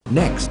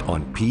Next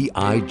on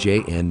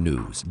PIJN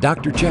News,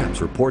 Dr.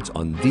 Chaps reports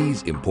on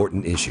these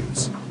important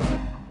issues.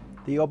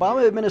 The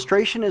Obama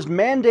administration is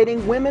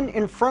mandating women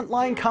in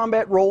frontline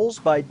combat roles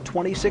by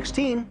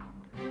 2016.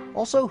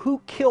 Also, who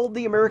killed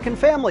the American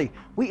family?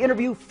 We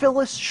interview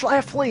Phyllis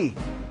Schlafly,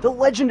 the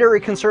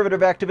legendary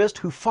conservative activist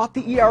who fought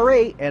the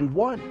ERA and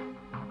won.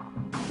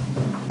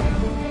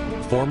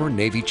 Former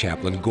Navy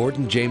chaplain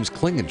Gordon James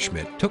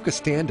Klingenschmitt took a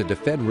stand to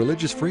defend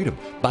religious freedom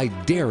by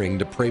daring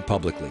to pray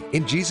publicly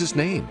in Jesus'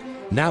 name.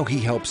 Now he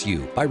helps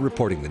you by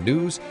reporting the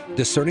news,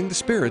 discerning the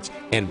spirits,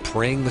 and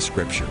praying the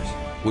scriptures.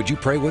 Would you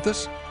pray with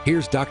us?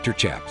 Here's Dr.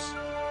 Chaps.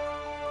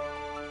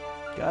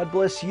 God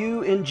bless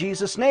you in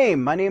Jesus'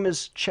 name. My name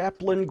is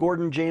Chaplain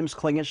Gordon James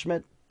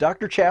Klingenschmitt,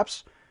 Dr.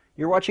 Chaps.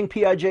 You're watching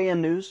PIJN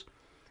News.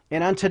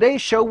 And on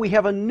today's show, we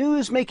have a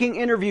news-making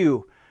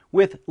interview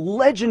with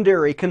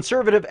legendary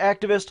conservative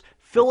activist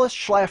Phyllis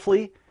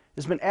Schlafly,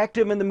 has been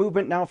active in the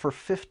movement now for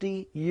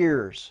 50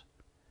 years.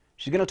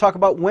 She's going to talk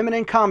about women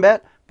in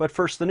combat, but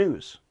first the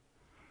news.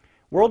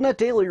 WorldNet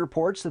Daily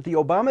reports that the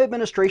Obama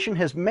administration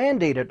has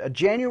mandated a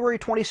January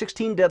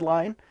 2016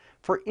 deadline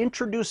for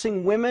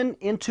introducing women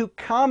into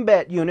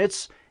combat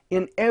units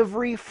in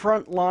every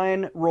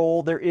frontline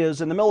role there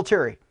is in the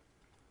military.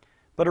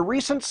 But a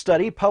recent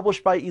study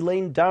published by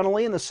Elaine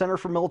Donnelly in the Center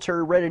for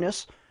Military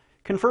Readiness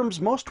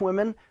confirms most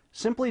women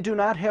simply do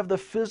not have the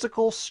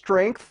physical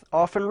strength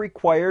often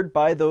required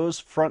by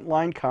those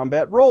frontline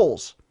combat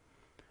roles.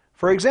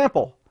 For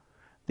example,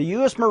 the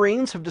U.S.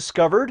 Marines have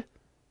discovered,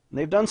 and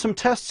they've done some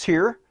tests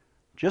here,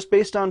 just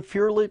based on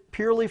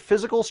purely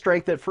physical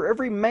strength, that for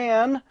every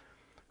man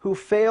who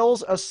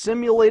fails a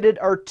simulated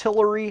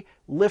artillery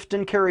lift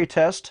and carry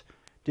test,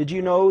 did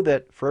you know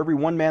that for every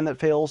one man that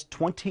fails,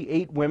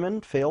 28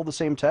 women fail the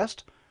same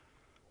test?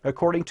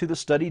 According to the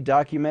study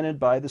documented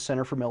by the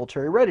Center for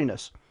Military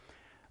Readiness.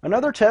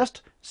 Another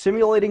test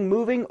simulating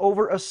moving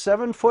over a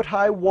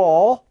 7-foot-high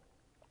wall,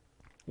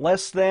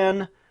 less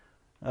than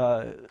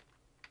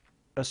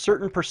a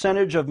certain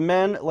percentage of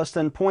men, less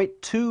than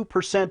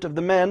 0.2% of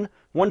the men,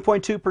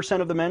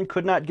 1.2% of the men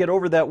could not get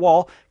over that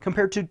wall,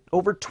 compared to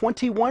over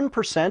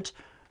 21%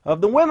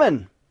 of the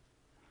women.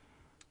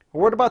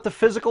 Or what about the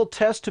physical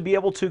test to be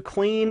able to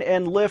clean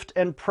and lift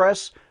and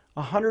press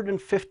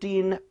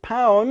 115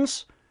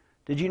 pounds?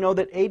 Did you know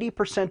that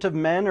 80% of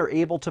men are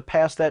able to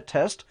pass that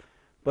test,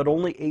 but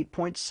only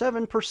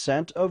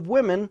 8.7% of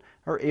women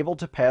are able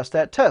to pass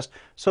that test?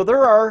 So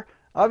there are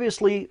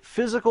obviously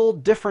physical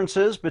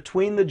differences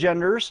between the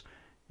genders,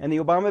 and the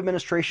Obama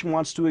administration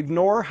wants to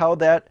ignore how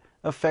that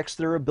affects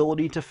their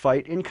ability to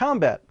fight in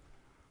combat.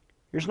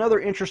 Here's another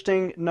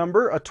interesting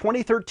number. A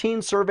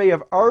 2013 survey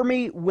of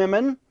Army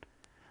women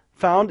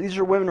found, these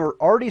are women who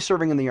are already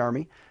serving in the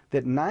Army,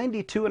 that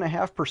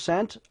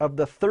 92.5% of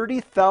the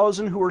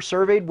 30,000 who were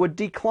surveyed would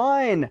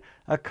decline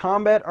a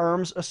combat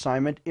arms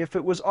assignment if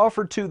it was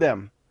offered to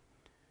them.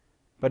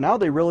 But now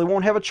they really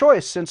won't have a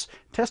choice, since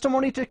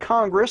testimony to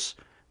Congress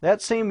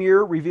that same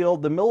year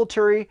revealed the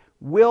military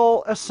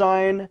will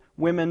assign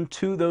women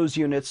to those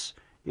units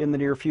in the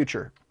near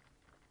future.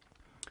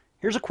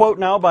 Here's a quote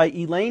now by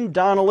Elaine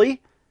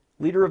Donnelly,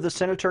 leader of the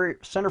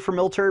Center for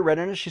Military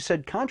Readiness. She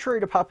said, contrary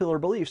to popular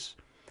beliefs,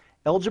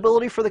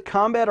 eligibility for the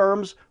combat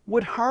arms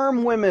would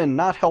harm women,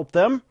 not help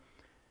them.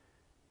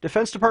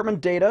 Defense Department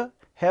data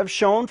have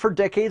shown for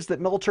decades that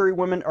military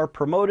women are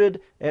promoted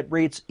at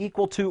rates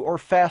equal to or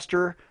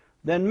faster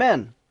than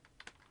men.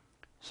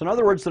 So in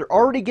other words, they're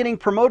already getting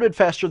promoted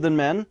faster than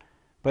men,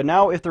 but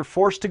now if they're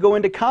forced to go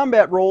into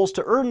combat roles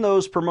to earn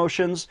those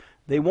promotions,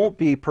 they won't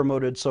be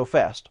promoted so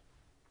fast.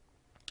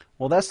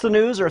 Well, that's the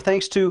news. Our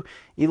thanks to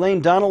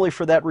Elaine Donnelly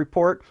for that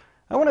report.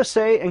 I want to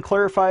say and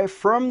clarify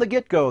from the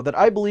get-go that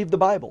I believe the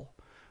Bible,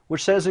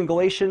 which says in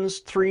Galatians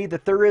 3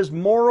 that there is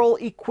moral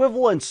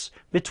equivalence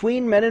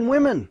between men and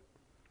women.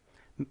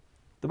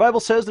 The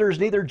Bible says there is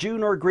neither Jew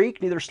nor Greek,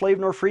 neither slave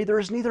nor free. There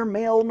is neither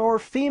male nor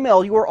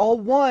female. You are all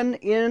one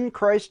in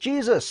Christ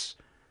Jesus.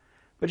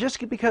 But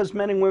just because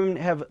men and women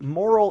have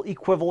moral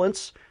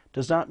equivalence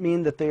does not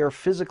mean that they are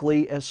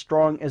physically as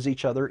strong as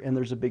each other, and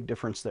there's a big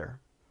difference there.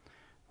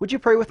 Would you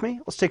pray with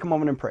me? Let's take a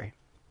moment and pray.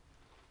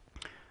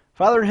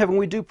 Father in heaven,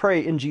 we do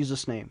pray in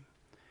Jesus' name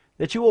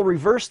that you will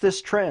reverse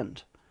this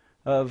trend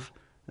of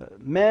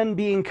men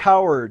being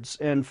cowards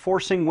and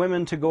forcing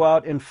women to go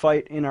out and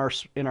fight in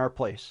our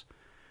place.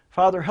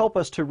 Father, help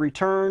us to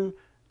return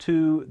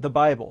to the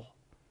Bible,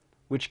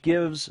 which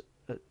gives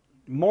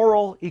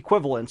moral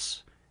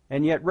equivalence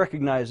and yet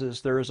recognizes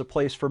there is a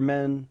place for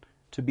men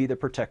to be the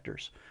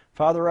protectors.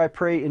 Father, I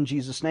pray in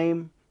Jesus'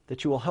 name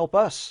that you will help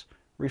us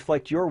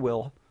reflect your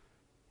will.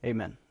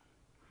 Amen.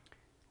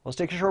 Let's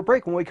take a short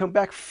break. When we come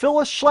back,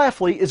 Phyllis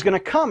Schlafly is going to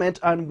comment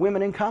on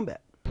women in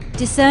combat.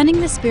 Discerning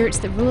the spirits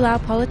that rule our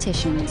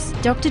politicians.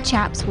 Dr.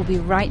 Chaps will be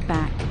right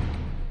back.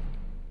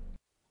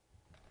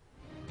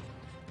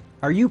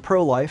 Are you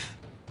pro-life?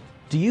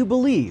 Do you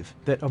believe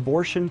that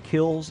abortion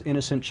kills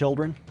innocent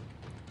children?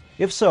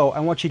 If so, I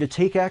want you to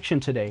take action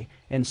today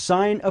and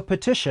sign a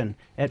petition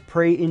at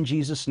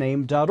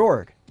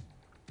prayinjesusname.org.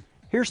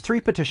 Here's 3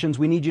 petitions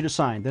we need you to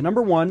sign. The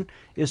number 1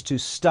 is to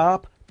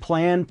stop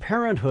Planned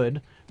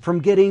Parenthood from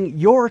getting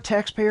your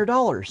taxpayer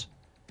dollars.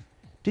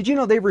 Did you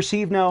know they've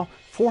received now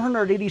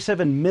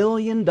 $487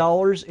 million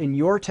in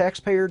your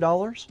taxpayer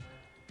dollars?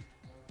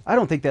 I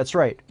don't think that's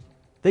right.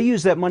 They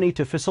use that money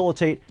to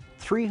facilitate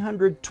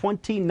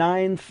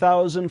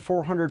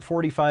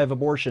 329,445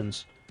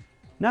 abortions.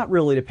 Not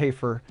really to pay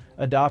for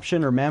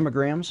adoption or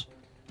mammograms,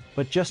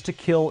 but just to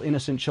kill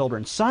innocent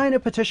children. Sign a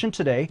petition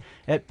today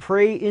at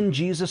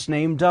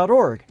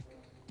prayinjesusname.org.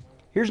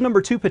 Here's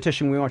number 2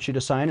 petition we want you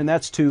to sign, and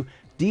that's to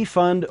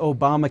defund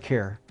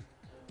Obamacare.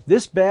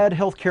 This bad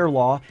health care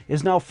law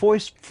is now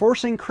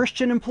forcing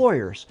Christian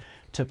employers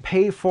to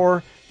pay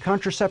for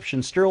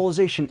contraception,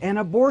 sterilization, and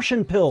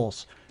abortion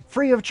pills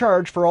free of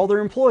charge for all their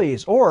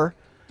employees, or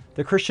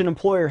the Christian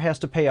employer has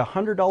to pay a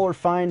 $100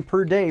 fine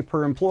per day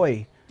per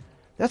employee.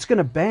 That's going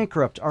to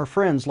bankrupt our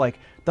friends like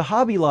the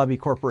Hobby Lobby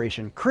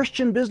Corporation,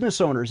 Christian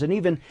business owners, and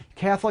even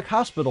Catholic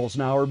hospitals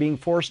now are being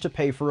forced to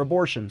pay for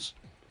abortions.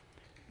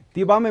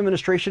 The Obama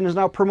administration is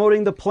now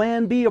promoting the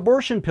Plan B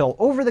abortion pill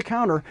over the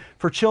counter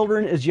for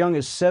children as young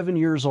as 7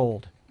 years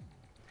old.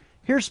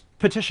 Here's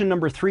petition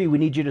number 3 we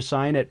need you to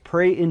sign at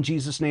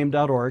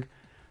prayinjesusname.org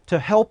to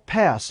help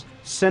pass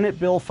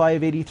Senate Bill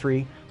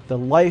 583, the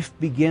Life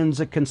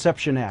Begins at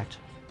Conception Act.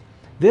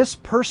 This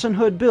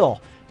personhood bill,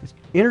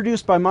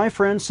 introduced by my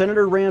friend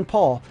Senator Rand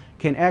Paul,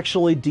 can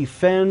actually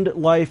defend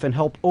life and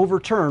help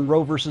overturn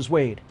Roe v.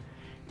 Wade.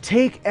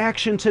 Take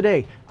action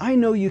today. I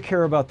know you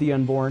care about the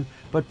unborn,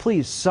 but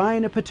please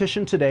sign a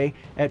petition today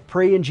at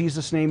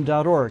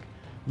prayinjesusname.org.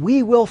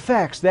 We will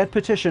fax that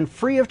petition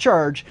free of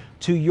charge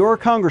to your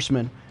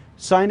congressman.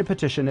 Sign a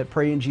petition at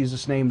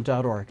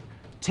prayinjesusname.org.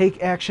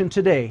 Take action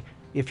today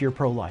if you're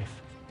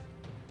pro-life.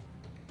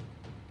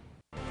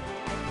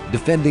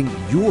 Defending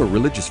your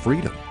religious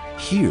freedom.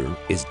 Here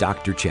is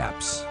Dr.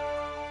 Chaps.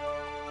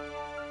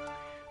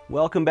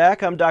 Welcome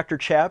back. I'm Dr.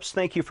 Chaps.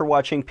 Thank you for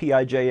watching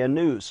PIJN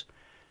News.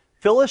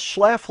 Phyllis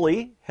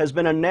Schlafly has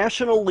been a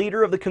national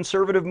leader of the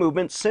conservative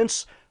movement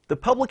since the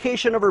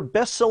publication of her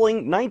best-selling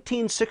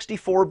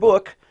 1964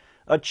 book,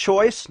 A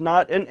Choice,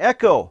 Not an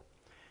Echo.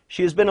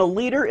 She has been a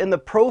leader in the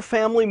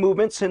pro-family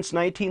movement since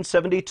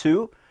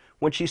 1972,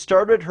 when she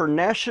started her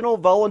national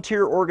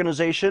volunteer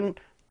organization,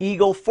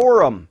 Eagle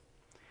Forum.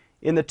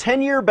 In the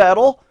 10-year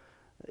battle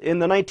in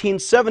the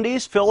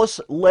 1970s, Phyllis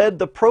led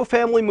the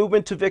pro-family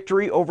movement to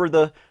victory over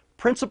the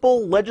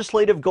principal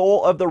legislative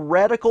goal of the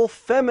radical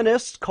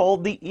feminists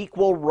called the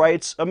Equal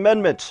Rights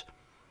Amendment.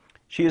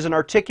 She is an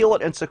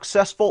articulate and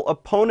successful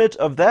opponent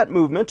of that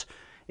movement,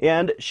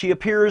 and she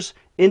appears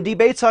in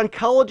debates on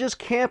college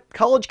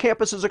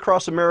campuses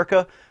across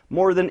America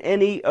more than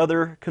any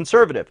other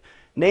conservative.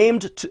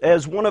 Named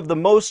as one of the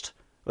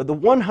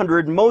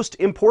 100 most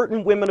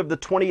important women of the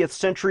 20th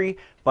century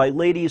by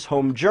Ladies'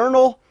 Home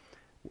Journal,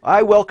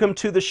 I welcome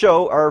to the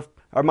show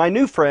my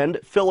new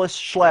friend, Phyllis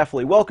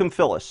Schlafly. Welcome,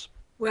 Phyllis.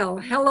 Well,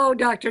 hello,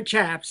 Dr.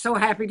 Chaps. So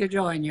happy to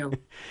join you.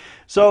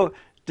 So,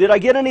 did I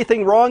get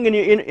anything wrong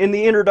in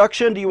the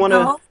introduction? Do you want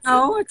to?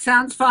 No, it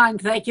sounds fine.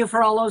 Thank you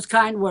for all those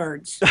kind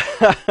words.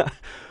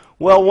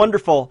 Well,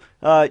 wonderful.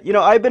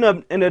 I've been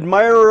an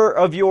admirer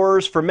of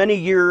yours for many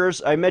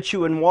years. I met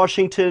you in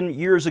Washington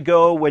years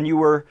ago when you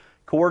were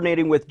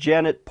coordinating with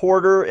Janet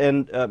Porter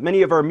and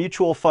many of our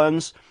mutual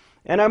funds.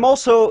 And I'm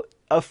also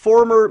a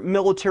former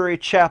military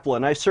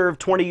chaplain. I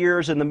served 20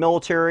 years in the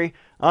military,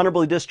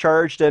 honorably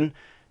discharged, and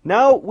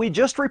now we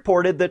just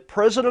reported that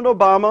President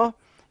Obama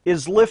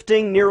is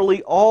lifting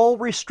nearly all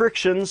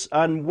restrictions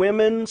on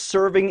women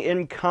serving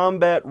in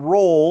combat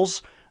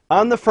roles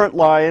on the front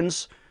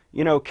lines,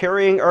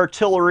 carrying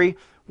artillery.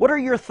 What are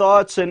your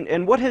thoughts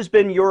and what has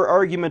been your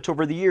argument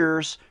over the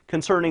years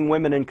concerning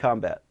women in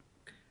combat?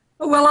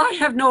 Well, I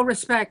have no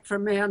respect for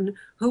men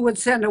who would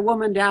send a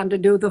woman down to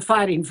do the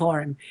fighting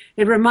for him.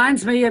 It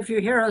reminds me, if you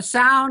hear a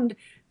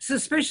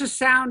suspicious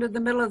sound in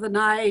the middle of the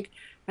night,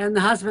 and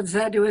the husband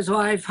said to his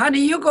wife,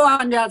 "Honey, you go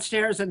on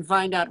downstairs and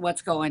find out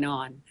what's going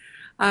on."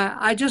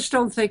 I just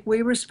don't think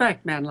we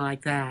respect men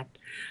like that.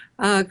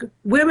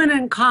 Women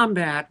in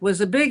combat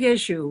was a big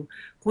issue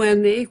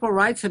when the Equal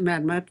Rights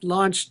Amendment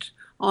launched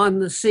on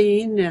the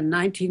scene in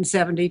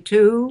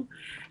 1972,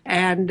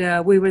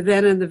 and we were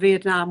then in the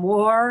Vietnam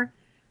War.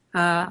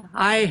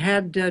 I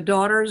had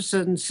daughters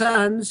and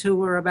sons who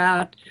were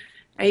about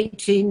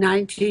 18,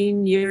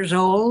 19 years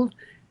old.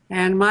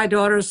 And my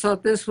daughters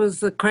thought this was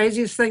the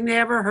craziest thing they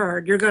ever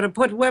heard. You're going to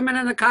put women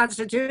in the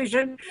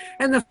Constitution,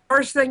 and the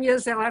first thing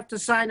is they'll have to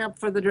sign up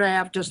for the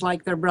draft just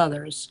like their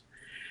brothers.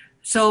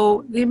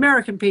 So the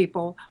American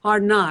people are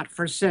not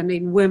for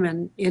sending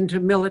women into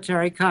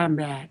military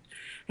combat.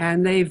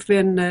 And they've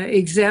been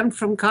exempt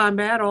from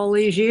combat all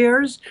these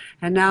years,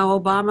 and now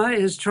Obama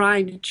is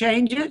trying to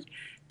change it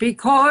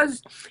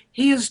because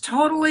he is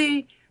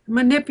totally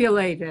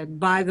manipulated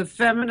by the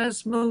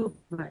feminist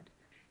movement.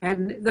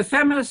 And the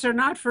feminists are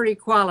not for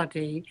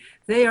equality.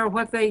 They are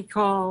what they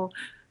call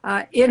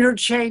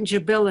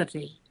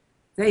interchangeability.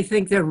 They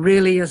think there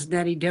really isn't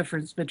any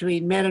difference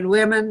between men and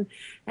women,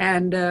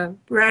 and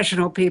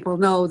rational people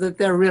know that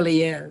there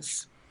really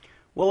is.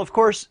 Well, of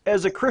course,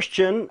 as a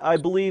Christian, I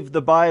believe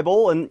the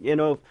Bible, and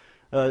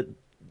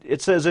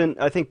It says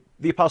I think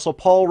the Apostle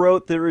Paul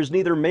wrote, there is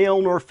neither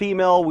male nor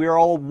female, we are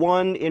all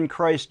one in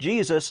Christ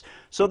Jesus.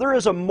 So there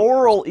is a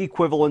moral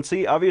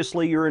equivalency.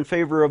 Obviously, you're in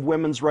favor of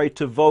women's right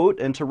to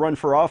vote and to run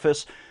for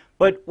office.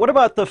 But what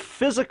about the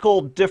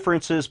physical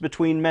differences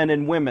between men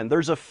and women?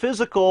 There's a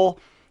physical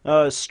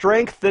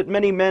strength that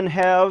many men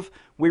have.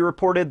 We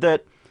reported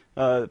that,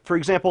 for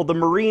example, the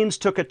Marines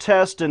took a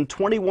test and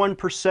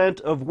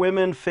 21% of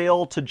women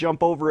failed to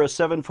jump over a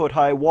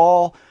 7-foot-high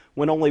wall,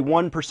 when only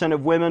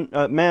 1%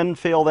 of men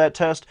fail that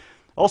test.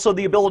 Also,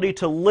 the ability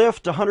to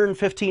lift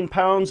 115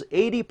 pounds,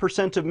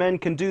 80% of men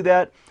can do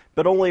that,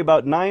 but only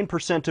about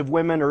 9% of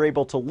women are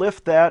able to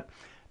lift that.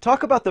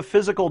 Talk about the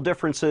physical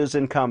differences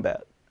in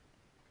combat.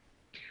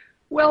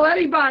 Well,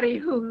 anybody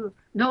who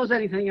knows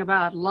anything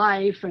about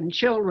life and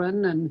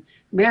children and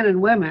men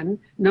and women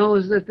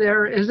knows that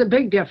there is a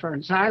big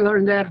difference. I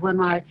learned that when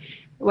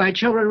my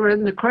children were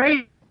in the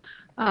cradle.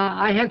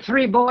 I had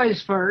 3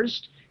 boys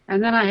first,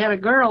 and then I had a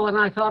girl, and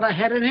I thought I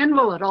had an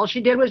invalid. All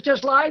she did was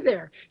just lie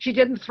there. She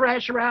didn't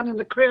thrash around in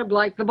the crib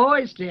like the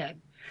boys did.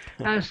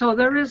 So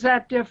there is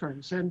that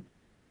difference. And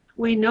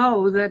we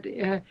know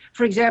that,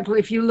 for example,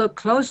 if you look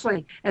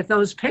closely at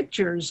those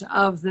pictures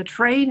of the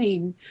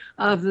training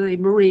of the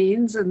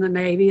Marines and the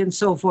Navy and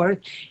so forth,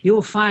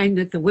 you'll find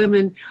that the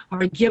women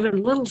are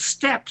given little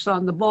steps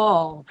on the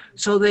ball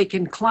so they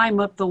can climb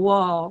up the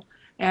wall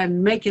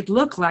and make it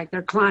look like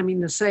they're climbing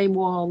the same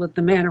wall that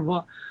the men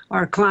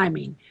are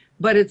climbing.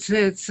 But it's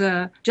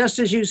just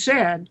as you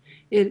said,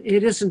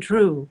 it isn't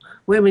true.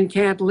 Women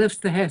can't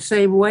lift the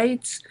same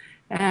weights,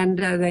 and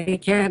they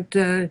can't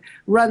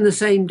run the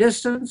same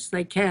distance.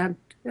 They can't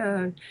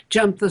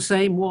jump the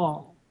same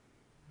wall.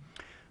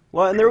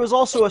 Well, and there was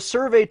also a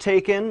survey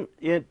taken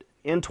in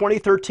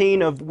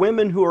 2013 of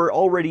women who are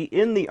already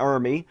in the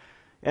Army,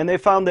 and they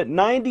found that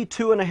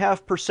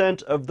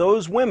 92.5% of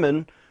those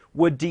women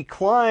would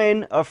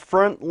decline a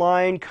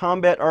frontline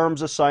combat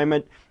arms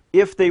assignment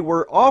if they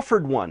were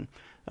offered one.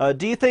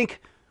 Do you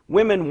think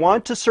women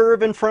want to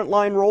serve in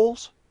frontline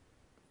roles?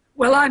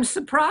 Well, I'm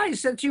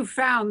surprised that you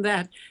found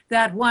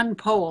that one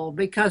poll,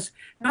 because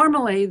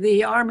normally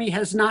the Army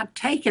has not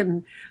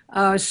taken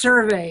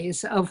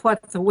surveys of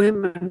what the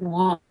women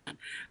want.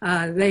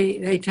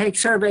 They take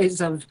surveys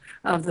of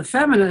the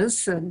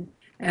feminists and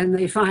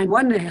they find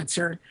one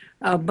answer.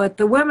 But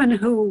the women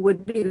who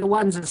would be the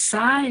ones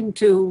assigned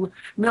to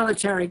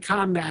military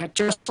combat,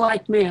 just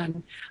like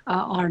men,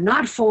 are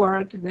not for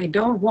it. They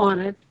don't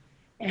want it.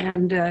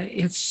 And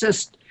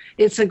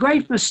it's a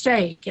great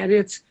mistake. And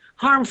it's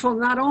harmful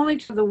not only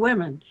to the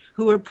women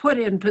who are put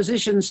in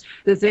positions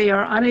that they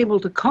are unable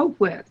to cope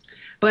with,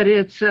 but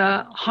it's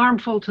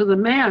harmful to the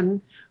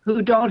men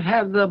who don't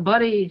have the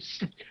buddy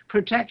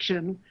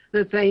protection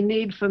that they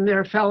need from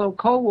their fellow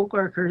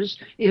co-workers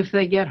if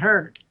they get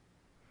hurt.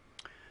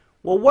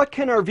 Well, what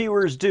can our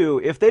viewers do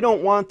if they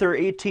don't want their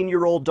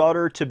 18-year-old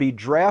daughter to be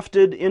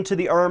drafted into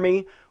the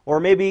Army, or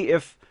maybe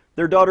if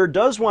their daughter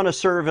does want to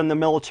serve in the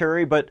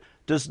military but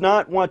does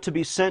not want to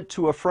be sent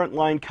to a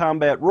frontline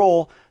combat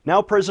role?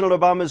 Now President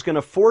Obama is going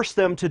to force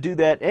them to do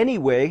that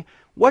anyway.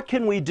 What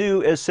can we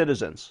do as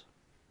citizens?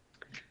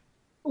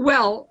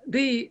 Well,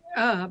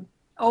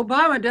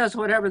 Obama does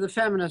whatever the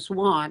feminists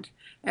want,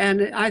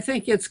 and I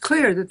think it's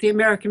clear that the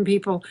American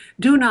people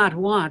do not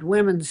want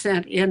women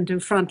sent into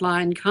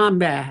frontline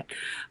combat.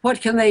 What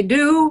can they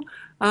do?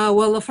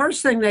 Well, the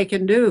first thing they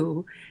can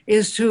do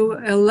is to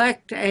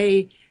elect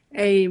a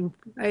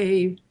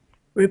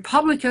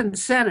Republican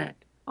Senate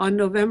on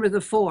November the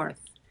 4th.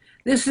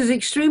 This is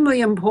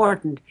extremely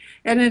important.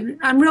 And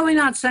I'm really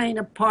not saying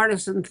a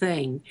partisan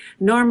thing.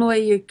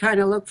 Normally, you kind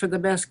of look for the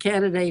best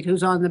candidate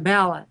who's on the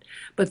ballot.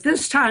 But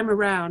this time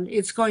around,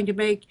 it's going to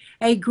make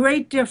a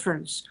great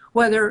difference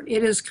whether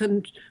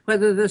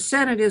the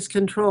Senate is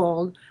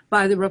controlled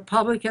by the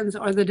Republicans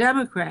or the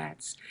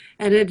Democrats.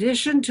 In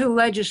addition to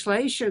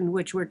legislation,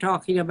 which we're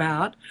talking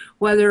about,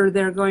 whether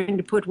they're going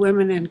to put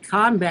women in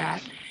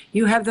combat,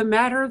 you have the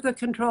matter of the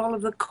control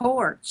of the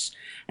courts.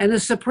 And the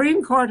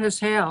Supreme Court has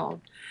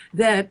held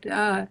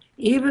that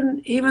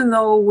even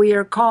though we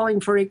are calling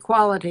for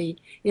equality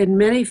in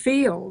many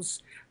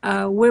fields,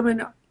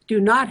 women do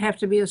not have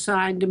to be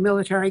assigned to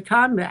military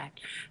combat.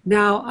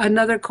 Now,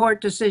 another court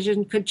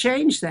decision could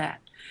change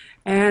that.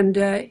 And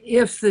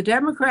if the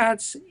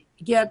Democrats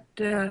get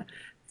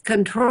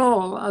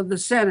control of the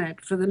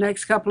Senate for the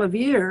next couple of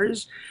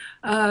years,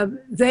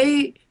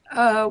 they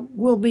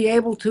will be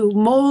able to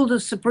mold the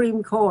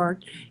Supreme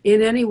Court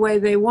in any way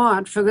they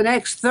want for the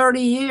next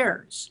 30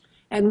 years.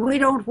 And we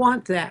don't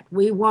want that.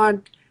 We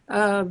want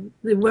the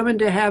women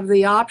to have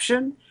the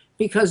option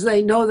because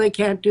they know they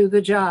can't do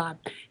the job.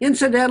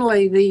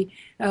 Incidentally, the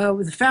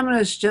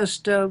feminists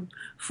just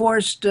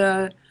forced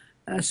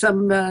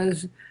some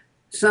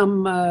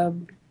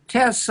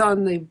tests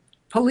on the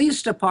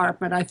police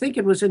department. I think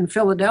it was in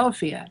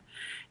Philadelphia.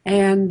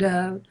 And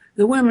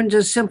the women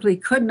just simply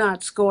could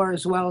not score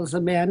as well as the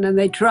men. And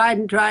they tried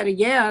and tried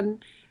again,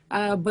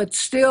 but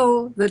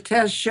still the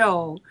tests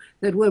show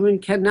that women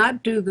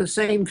cannot do the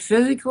same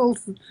physical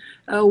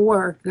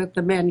work that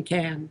the men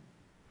can.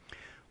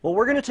 Well,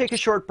 we're going to take a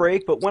short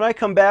break, but when I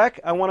come back,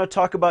 I want to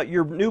talk about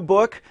your new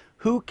book,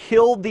 Who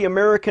Killed the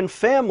American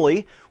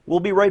Family?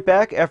 We'll be right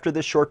back after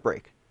this short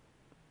break.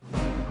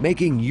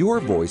 Making your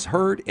voice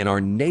heard in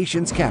our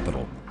nation's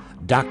capital.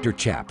 Dr.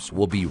 Chaps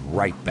will be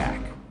right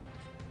back.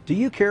 Do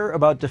you care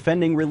about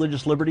defending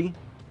religious liberty?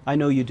 I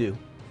know you do.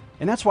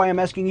 And that's why I'm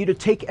asking you to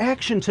take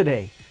action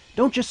today.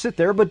 Don't just sit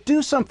there, but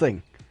do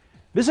something.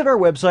 Visit our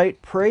website,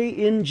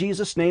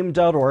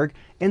 prayinjesusname.org,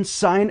 and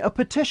sign a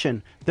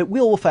petition that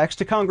we'll fax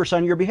to Congress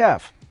on your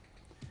behalf.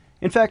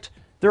 In fact,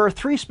 there are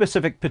 3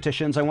 specific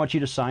petitions I want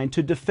you to sign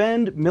to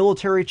defend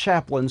military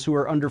chaplains who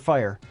are under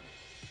fire.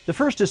 The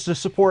first is to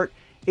support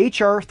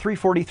H.R.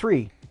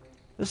 343.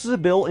 This is a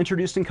bill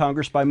introduced in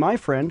Congress by my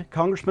friend,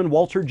 Congressman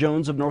Walter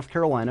Jones of North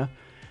Carolina,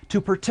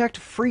 to protect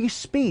free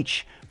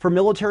speech for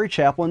military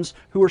chaplains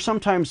who are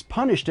sometimes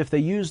punished if they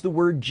use the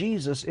word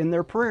Jesus in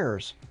their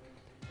prayers.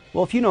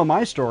 Well, if you know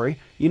my story,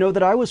 you know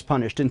that I was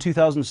punished in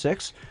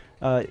 2006,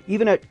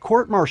 even at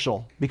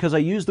court-martial, because I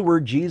used the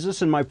word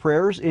Jesus in my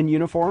prayers in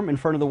uniform in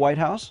front of the White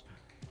House.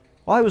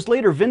 Well, I was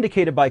later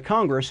vindicated by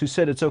Congress, who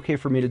said it's okay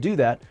for me to do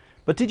that.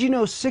 But did you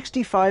know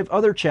 65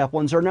 other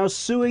chaplains are now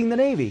suing the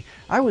Navy?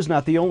 I was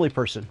not the only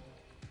person.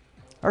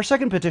 Our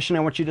second petition I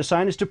want you to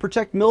sign is to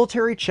protect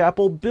military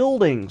chapel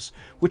buildings,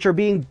 which are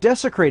being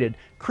desecrated.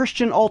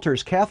 Christian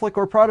altars, Catholic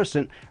or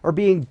Protestant, are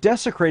being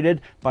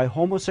desecrated by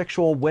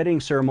homosexual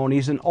wedding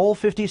ceremonies in all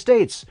 50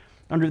 states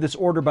under this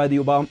order by the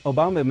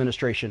Obama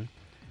administration.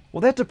 Well,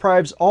 that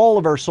deprives all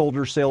of our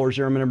soldiers, sailors,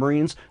 airmen, and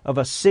Marines of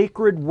a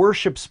sacred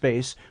worship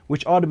space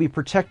which ought to be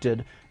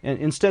protected. And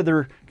instead,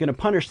 they're going to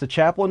punish the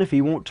chaplain if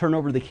he won't turn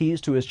over the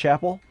keys to his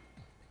chapel.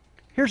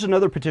 Here's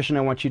another petition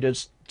I want you to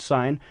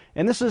sign,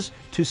 and this is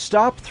to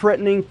stop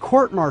threatening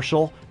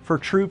court-martial for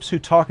troops who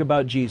talk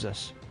about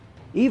Jesus.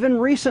 Even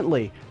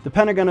recently, the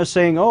Pentagon is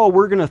saying, oh,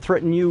 we're going to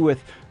threaten you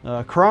with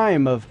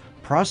crime of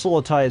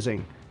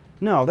proselytizing.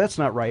 No, that's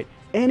not right.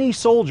 Any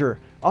soldier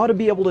ought to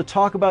be able to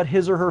talk about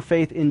his or her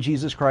faith in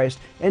Jesus Christ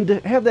and to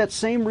have that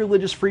same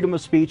religious freedom of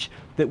speech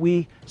that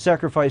we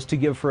sacrifice to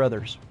give for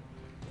others.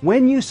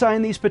 When you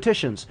sign these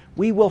petitions,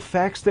 we will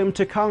fax them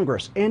to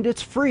Congress, and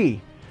it's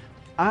free.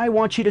 I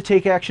want you to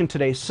take action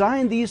today.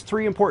 Sign these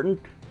 3 important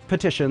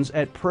petitions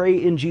at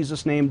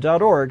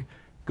prayinjesusname.org.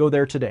 Go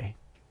there today.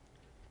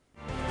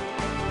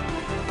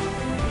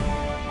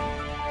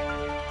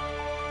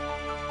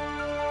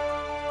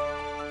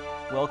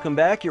 Welcome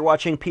back. You're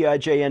watching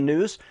PIJN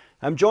News.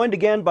 I'm joined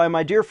again by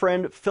my dear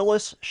friend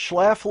Phyllis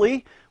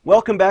Schlafly.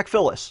 Welcome back,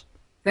 Phyllis.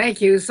 Thank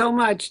you so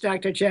much,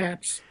 Dr.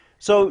 Chaps.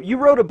 So you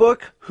wrote a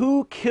book,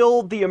 Who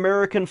Killed the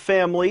American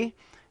Family?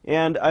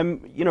 And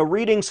I'm,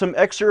 reading some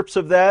excerpts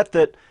of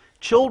that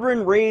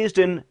children raised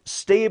in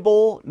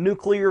stable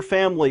nuclear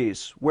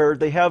families where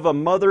they have a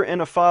mother and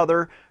a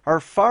father are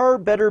far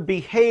better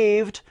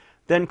behaved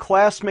than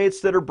classmates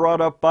that are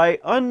brought up by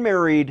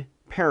unmarried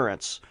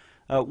parents.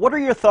 What are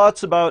your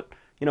thoughts about,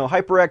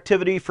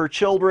 hyperactivity for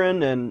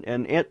children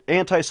and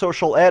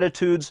antisocial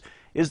attitudes?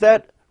 Is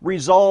that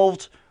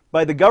resolved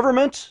by the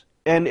government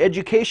and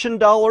education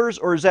dollars,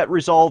 or is that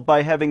resolved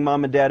by having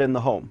mom and dad in the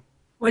home?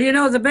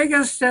 Well, the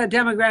biggest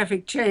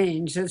demographic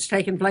change that's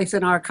taken place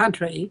in our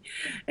country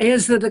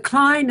is the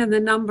decline in the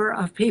number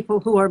of people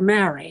who are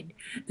married,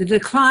 the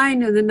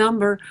decline in the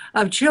number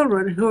of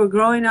children who are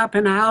growing up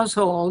in a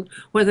household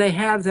where they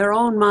have their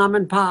own mom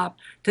and pop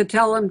to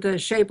tell them to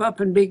shape up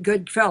and be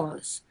good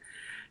fellows.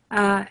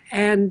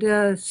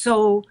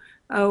 So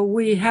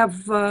we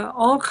have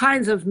all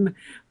kinds of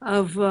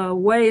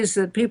ways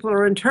that people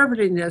are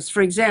interpreting this.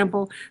 For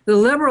example, the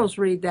liberals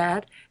read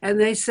that and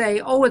they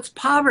say, oh, it's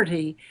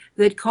poverty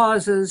that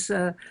causes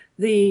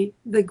the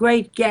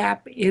great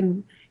gap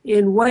in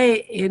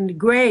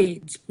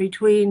grades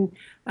between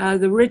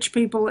the rich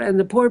people and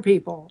the poor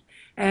people.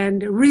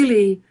 And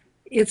really,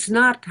 it's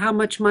not how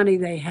much money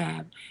they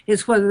have.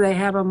 It's whether they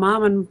have a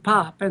mom and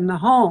pop in the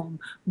home,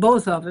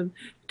 both of them,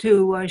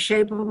 to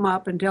shape them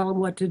up and tell them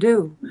what to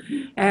do.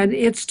 And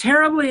it's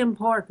terribly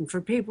important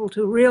for people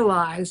to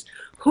realize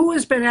who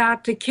has been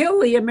out to kill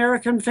the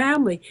American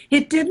family.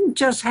 It didn't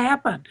just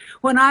happen.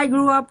 When I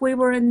grew up, we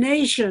were a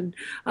nation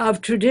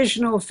of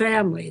traditional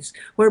families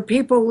where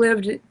people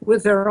lived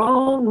with their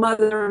own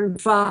mother and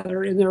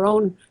father in their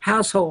own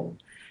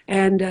household.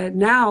 And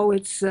now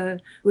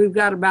we've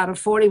got about a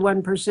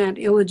 41%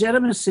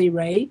 illegitimacy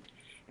rate,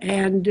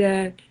 and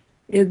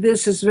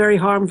this is very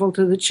harmful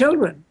to the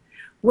children.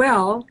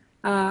 Well,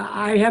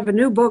 I have a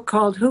new book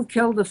called Who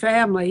Killed the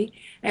Family,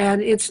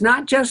 and it's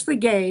not just the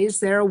gays.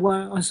 They're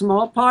a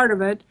small part of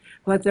it,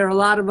 but there are a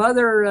lot of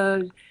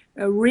other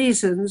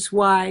reasons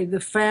why the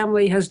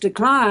family has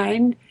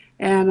declined,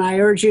 and I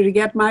urge you to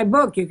get my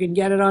book. You can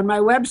get it on my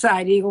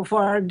website,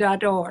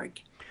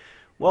 eagleforeign.org.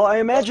 Well, I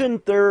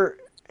imagine there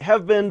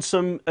have been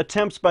some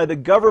attempts by the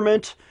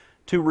government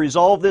to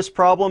resolve this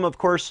problem. Of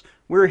course,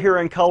 we're here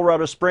in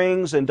Colorado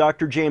Springs, and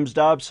Dr. James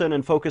Dobson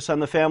and Focus on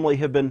the Family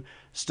have been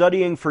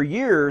studying for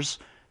years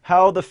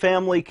how the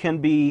family can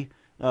be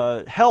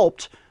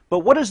helped. But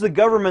what is the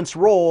government's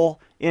role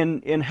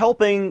in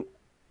helping,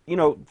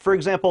 for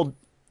example,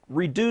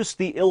 reduce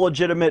the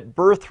illegitimate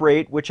birth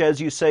rate, which, as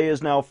you say,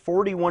 is now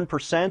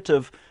 41%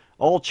 of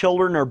all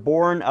children are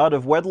born out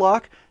of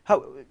wedlock.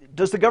 How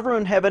does the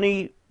government have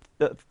any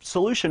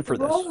solution for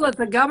this? The role that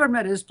the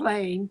government is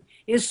playing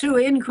is to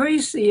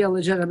increase the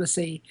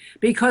illegitimacy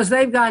because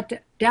they've got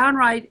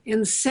downright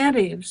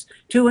incentives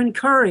to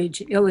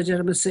encourage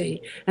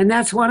illegitimacy. And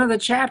that's one of the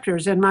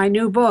chapters in my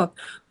new book,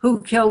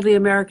 Who Killed the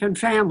American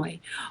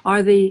Family,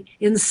 are the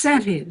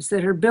incentives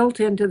that are built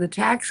into the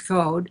tax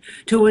code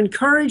to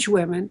encourage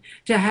women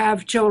to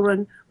have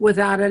children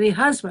without any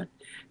husband.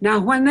 Now,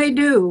 when they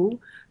do,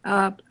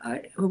 a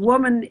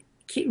woman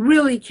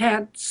really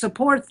can't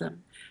support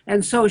them.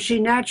 And so she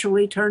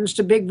naturally turns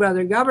to Big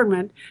Brother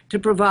government to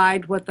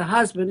provide what the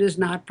husband is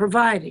not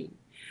providing.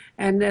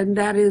 And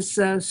that is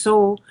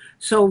so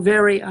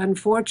very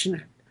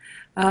unfortunate.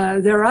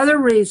 There are other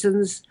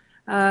reasons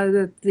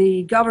that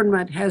the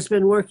government has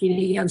been working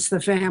against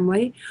the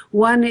family.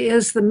 One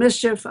is the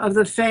mischief of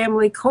the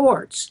family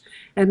courts.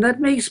 And let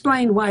me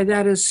explain why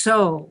that is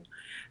so.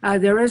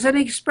 There is an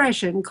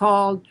expression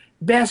called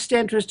best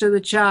interest of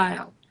the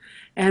child.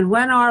 And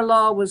when our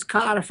law was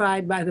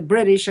codified by the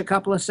British a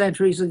couple of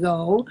centuries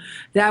ago,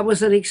 that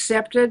was an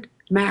accepted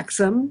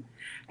maxim.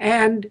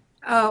 And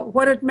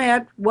what it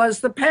meant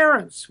was the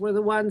parents were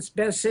the ones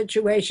best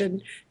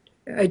situated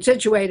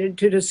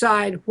to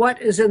decide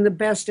what is in the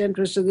best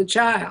interest of the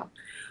child.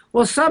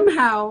 Well,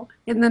 somehow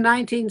in the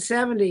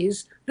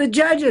 1970s, the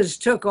judges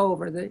took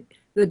over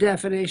the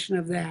definition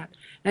of that.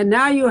 And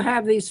now you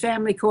have these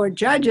family court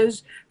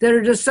judges that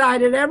are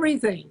decided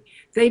everything.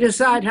 They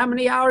decide how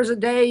many hours a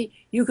day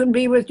you can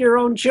be with your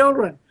own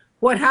children,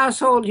 what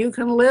household you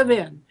can live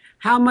in,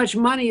 how much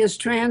money is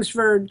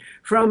transferred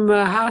from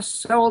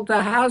household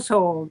to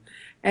household.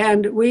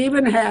 And we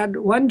even had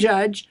one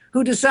judge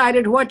who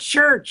decided what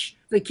church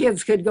the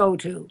kids could go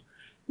to.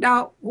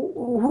 Now,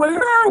 where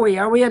are we?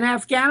 Are we in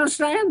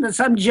Afghanistan that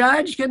some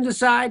judge can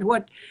decide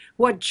what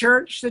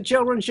church the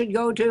children should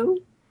go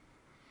to?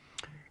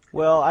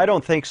 Well, I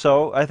don't think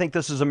so. I think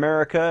this is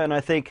America, and I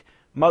think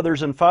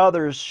mothers and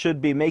fathers should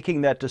be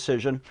making that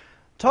decision.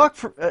 Talk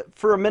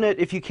for a minute,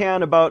 if you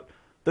can, about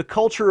the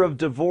culture of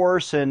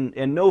divorce and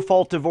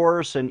no-fault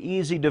divorce and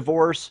easy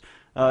divorce.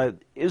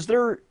 Is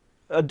there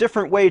a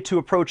different way to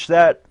approach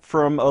that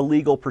from a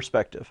legal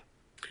perspective?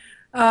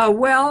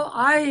 Well,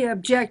 I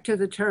object to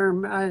the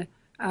term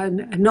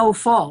no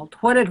fault.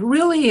 What it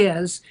really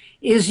is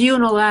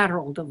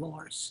unilateral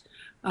divorce.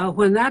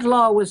 When that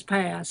law was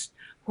passed,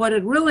 what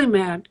it really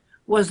meant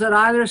was that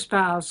either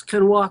spouse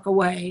can walk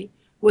away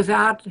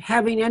without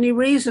having any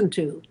reason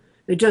to.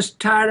 They're just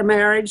tired of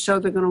marriage, so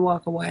they're going to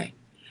walk away.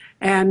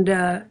 And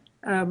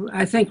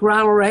I think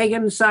Ronald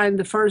Reagan signed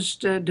the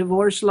first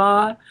divorce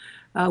law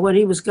when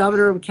he was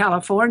governor of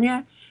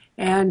California,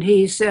 and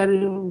he said,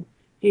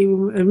 he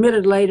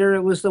admitted later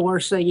it was the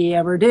worst thing he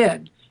ever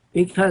did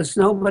because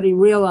nobody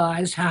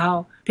realized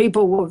how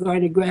people were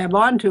going to grab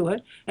onto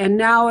it. And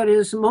now it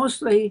is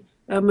mostly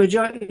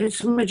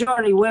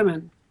majority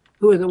women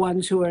who are the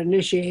ones who are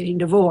initiating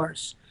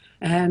divorce.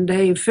 And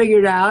they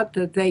figured out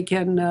that they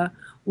can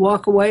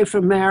walk away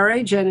from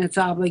marriage and its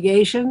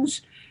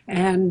obligations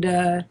and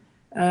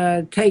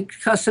take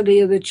custody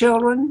of the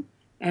children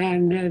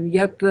and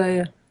get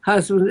the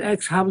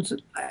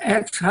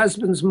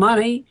ex-husband's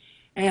money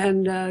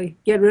and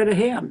get rid of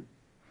him.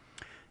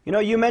 You know,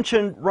 you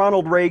mentioned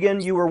Ronald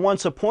Reagan. You were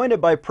once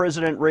appointed by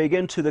President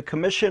Reagan to the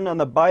Commission on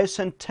the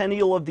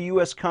Bicentennial of the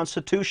U.S.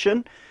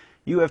 Constitution.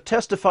 You have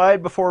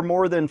testified before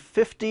more than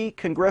 50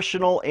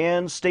 congressional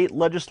and state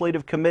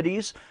legislative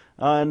committees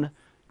on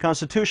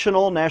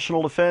constitutional,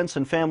 national defense,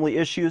 and family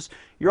issues.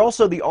 You're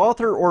also the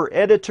author or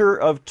editor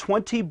of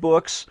 20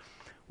 books.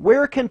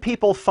 Where can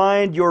people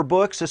find your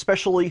books,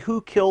 especially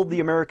Who Killed the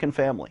American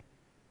Family?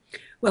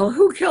 Well,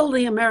 Who Killed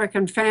the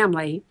American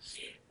Family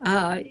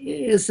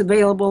is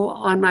available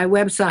on my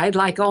website,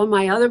 like all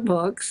my other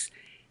books,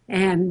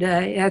 and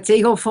that's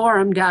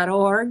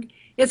eagleforum.org.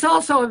 It's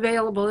also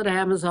available at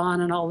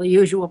Amazon and all the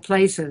usual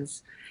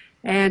places.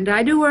 And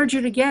I do urge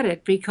you to get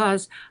it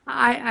because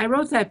I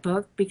wrote that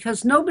book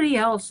because nobody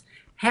else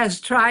has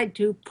tried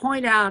to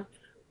point out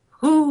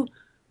who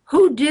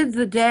did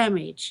the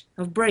damage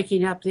of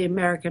breaking up the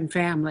American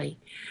family.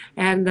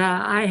 And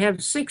I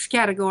have 6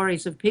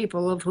 categories of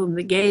people, of whom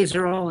the gays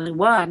are only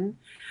one,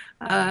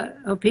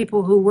 of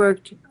people who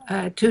worked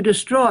to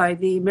destroy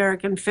the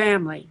American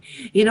family.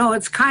 You know,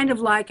 it's kind of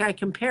like I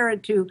compare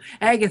it to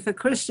Agatha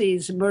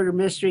Christie's murder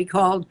mystery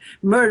called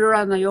Murder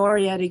on the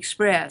Orient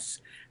Express.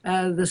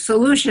 The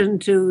solution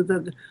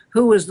to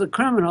who was the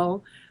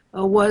criminal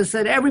was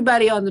that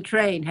everybody on the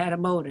train had a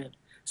motive.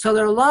 So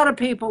there are a lot of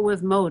people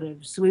with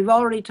motives. We've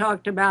already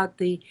talked about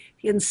the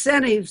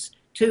incentives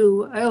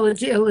to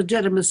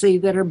illegitimacy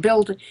that are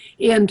built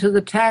into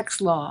the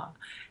tax law.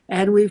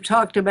 And we've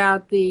talked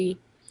about the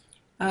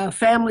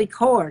family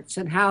courts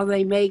and how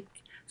they make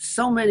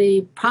so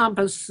many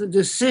pompous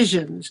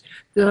decisions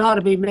that ought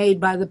to be made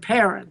by the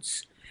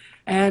parents.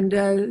 And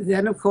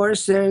then, of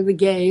course, there are the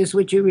gays,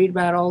 which you read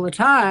about all the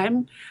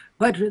time,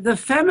 But the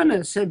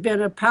feminists have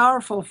been a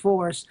powerful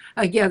force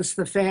against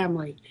the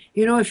family.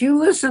 You know, if you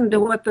listen to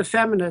what the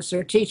feminists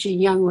are teaching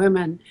young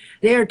women,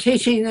 they are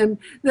teaching them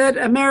that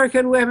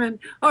American women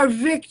are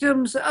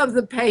victims of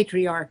the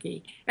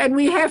patriarchy, and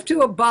we have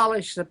to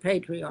abolish the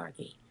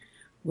patriarchy.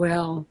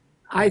 Well,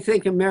 I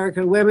think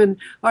American women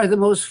are the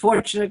most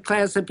fortunate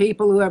class of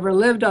people who ever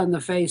lived on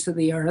the face of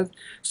the earth.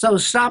 So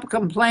stop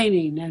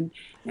complaining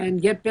and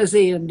get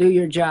busy and do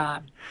your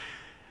job.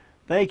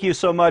 Thank you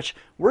so much.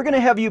 We're going to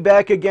have you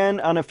back again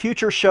on a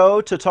future show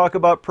to talk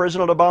about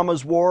President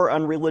Obama's war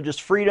on religious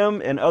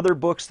freedom and other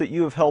books that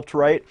you have helped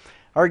write.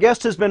 Our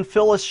guest has been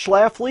Phyllis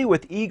Schlafly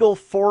with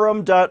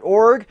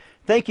EagleForum.org.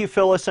 Thank you,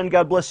 Phyllis, and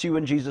God bless you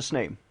in Jesus'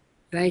 name.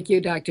 Thank you,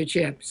 Dr.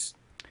 Chips.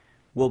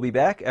 We'll be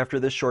back after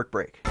this short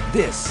break.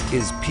 This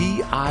is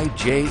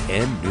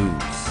PIJN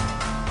News.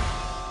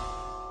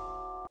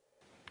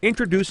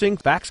 Introducing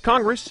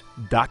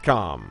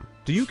FaxCongress.com.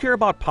 Do you care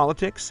about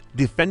politics,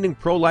 defending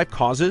pro-life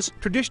causes,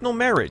 traditional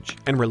marriage,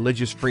 and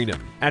religious freedom?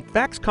 At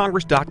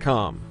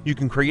FaxCongress.com, you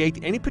can create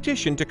any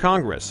petition to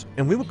Congress,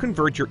 and we will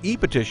convert your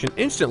e-petition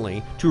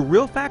instantly to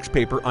real fax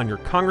paper on your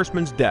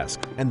congressman's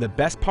desk. And the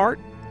best part?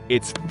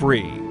 It's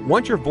free.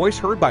 Want your voice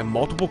heard by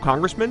multiple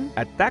congressmen?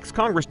 At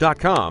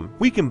FaxCongress.com,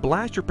 we can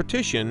blast your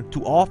petition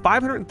to all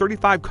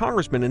 535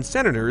 congressmen and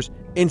senators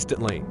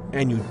instantly.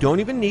 And you don't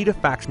even need a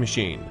fax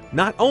machine.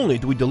 Not only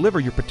do we deliver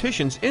your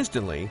petitions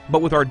instantly,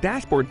 but with our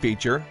dashboard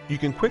feature, you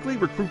can quickly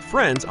recruit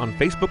friends on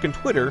Facebook and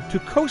Twitter to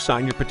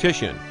co-sign your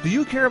petition. Do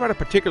you care about a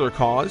particular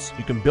cause?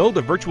 You can build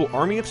a virtual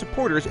army of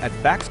supporters at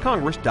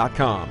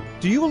FaxCongress.com.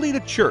 Do you lead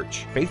a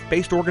church,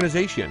 faith-based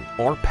organization,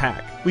 or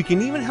PAC? We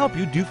can even help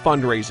you do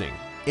fundraising.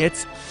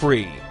 It's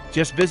free.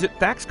 Just visit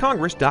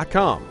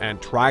FaxCongress.com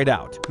and try it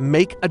out.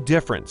 Make a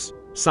difference.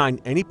 Sign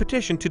any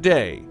petition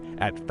today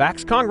at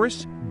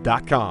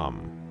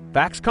FaxCongress.com.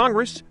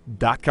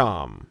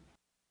 FaxCongress.com.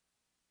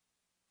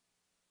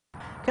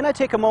 Can I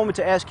take a moment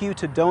to ask you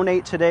to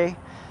donate today?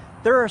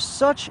 There are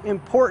such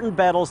important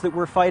battles that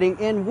we're fighting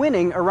and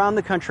winning around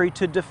the country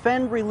to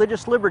defend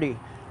religious liberty.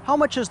 How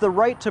much is the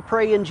right to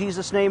pray in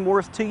Jesus' name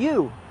worth to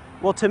you?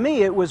 Well, to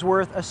me, it was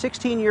worth a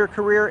 16-year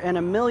career and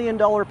 $1 million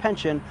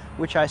pension,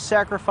 which I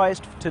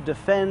sacrificed to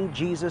defend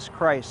Jesus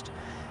Christ.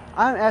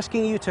 I'm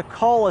asking you to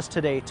call us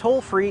today,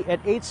 toll-free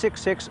at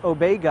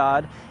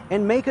 866-OBEY-GOD,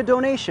 and make a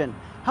donation.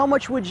 How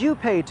much would you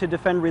pay to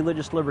defend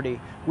religious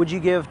liberty? Would you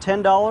give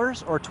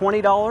 $10 or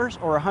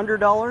 $20 or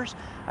 $100?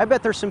 I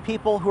bet there's some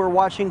people who are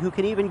watching who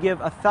can even give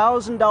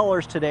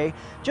 $1,000 today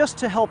just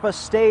to help us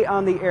stay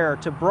on the air,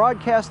 to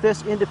broadcast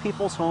this into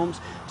people's homes,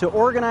 to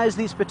organize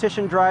these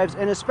petition drives,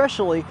 and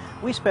especially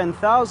we spend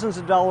thousands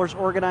of dollars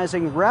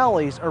organizing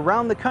rallies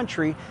around the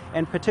country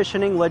and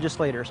petitioning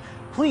legislators.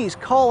 Please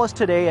call us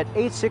today at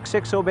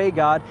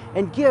 866-OBEY-GOD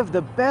and give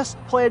the best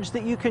pledge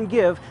that you can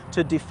give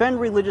to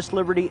defend religious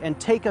liberty and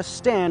take a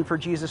stand for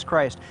Jesus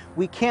Christ.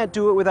 We can't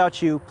do it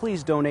without you.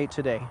 Please donate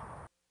today.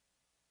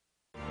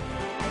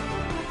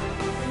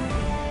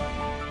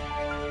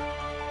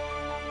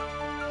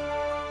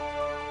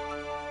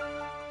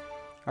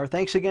 Our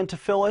thanks again to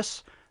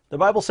Phyllis. The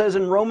Bible says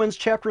in Romans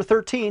chapter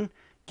 13,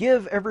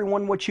 give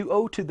everyone what you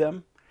owe to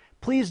them.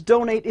 Please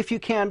donate if you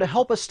can to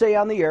help us stay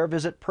on the air.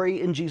 Visit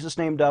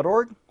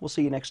PrayInJesusName.org. We'll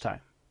see you next time.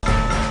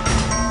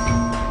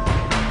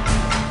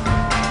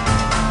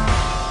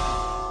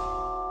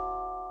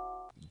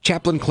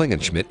 Chaplain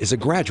Klingenschmitt is a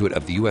graduate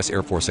of the U.S.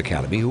 Air Force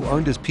Academy who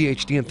earned his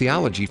Ph.D. in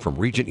theology from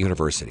Regent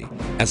University.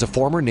 As a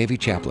former Navy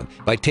chaplain,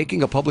 by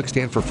taking a public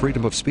stand for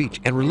freedom of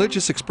speech and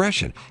religious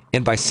expression,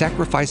 and by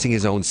sacrificing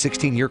his own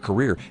 16-year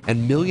career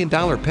and $1 million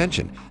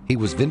pension, he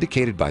was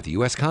vindicated by the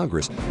U.S.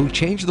 Congress, who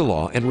changed the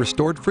law and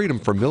restored freedom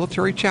for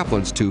military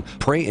chaplains to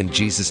pray in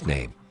Jesus'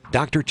 name.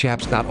 Dr.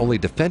 Chaps not only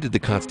defended the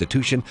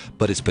Constitution,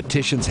 but his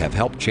petitions have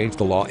helped change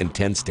the law in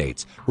 10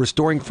 states,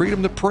 restoring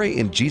freedom to pray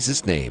in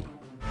Jesus' name.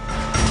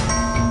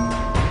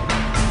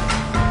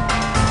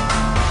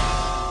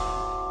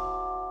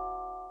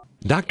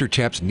 Dr.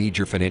 Chaps needs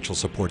your financial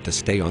support to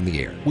stay on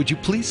the air. Would you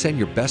please send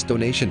your best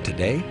donation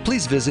today?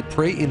 Please visit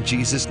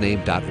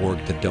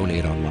PrayInJesusName.org to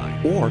donate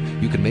online. Or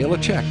you can mail a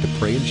check to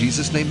Pray in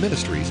Jesus Name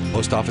Ministries,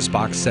 Post Office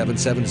Box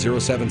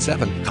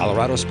 77077,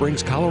 Colorado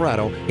Springs,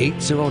 Colorado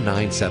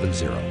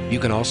 80970. You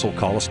can also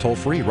call us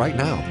toll-free right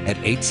now at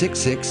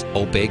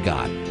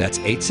 866-OBEY-GOD. That's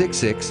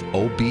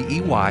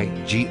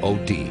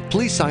 866-OBEYGOD.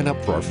 Please sign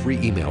up for our free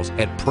emails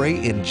at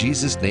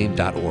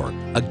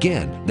PrayInJesusName.org.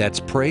 Again, that's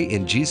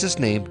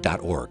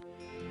PrayInJesusName.org.